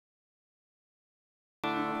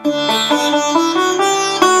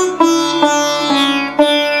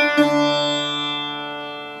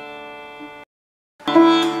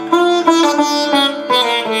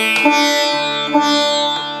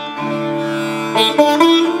Hi,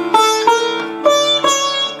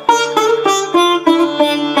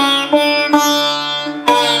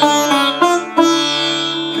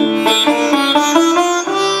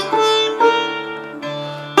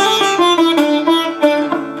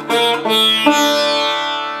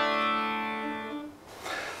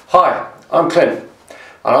 I'm Clint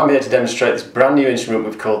and I'm here to demonstrate this brand new instrument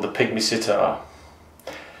we've called the pygmy sitar.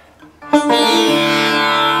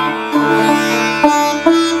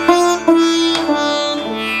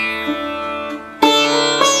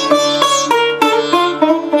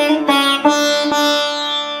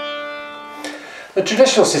 The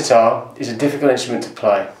traditional sitar is a difficult instrument to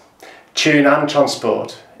play, tune and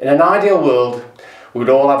transport. In an ideal world we would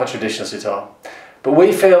all have a traditional sitar. But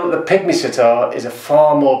we feel that the pygmy sitar is a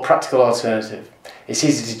far more practical alternative. It's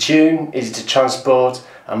easy to tune, easy to transport,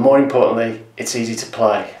 and more importantly, it's easy to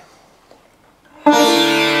play.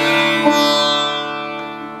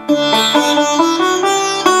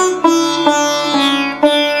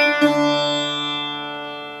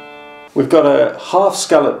 We've got a half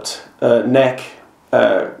scalloped neck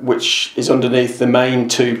which is underneath the main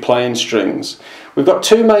two playing strings. We've got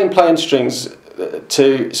two main playing strings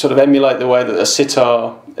to sort of emulate the way that a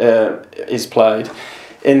sitar is played,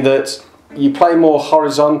 in that you play more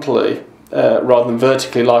horizontally rather than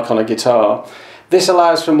vertically like on a guitar. This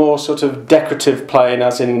allows for more sort of decorative playing,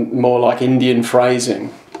 as in more like Indian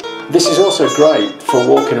phrasing. This is also great for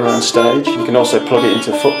walking around stage. You can also plug it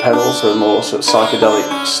into foot pedals or more sort of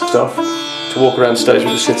psychedelic stuff. To walk around stage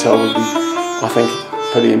with a sitar would be, I think,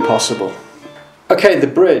 pretty impossible. Okay, the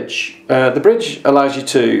bridge. The bridge allows you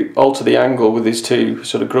to alter the angle with these two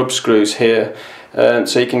sort of grub screws here,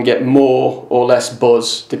 so you can get more or less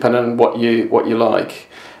buzz depending on what you like.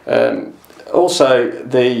 Also,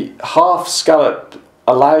 the half scallop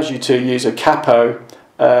allows you to use a capo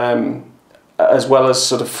as well as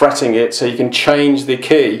sort of fretting it, so you can change the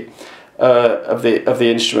key of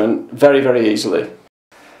the instrument very easily.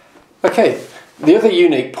 Okay. The other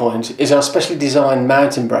unique point is our specially designed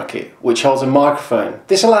mounting bracket, which holds a microphone.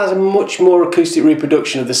 This allows a much more acoustic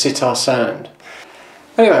reproduction of the sitar sound.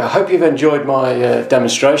 Anyway, I hope you've enjoyed my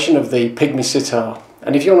demonstration of the pygmy sitar,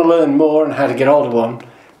 and if you want to learn more on how to get hold of one,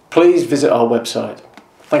 please visit our website.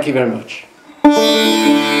 Thank you very much.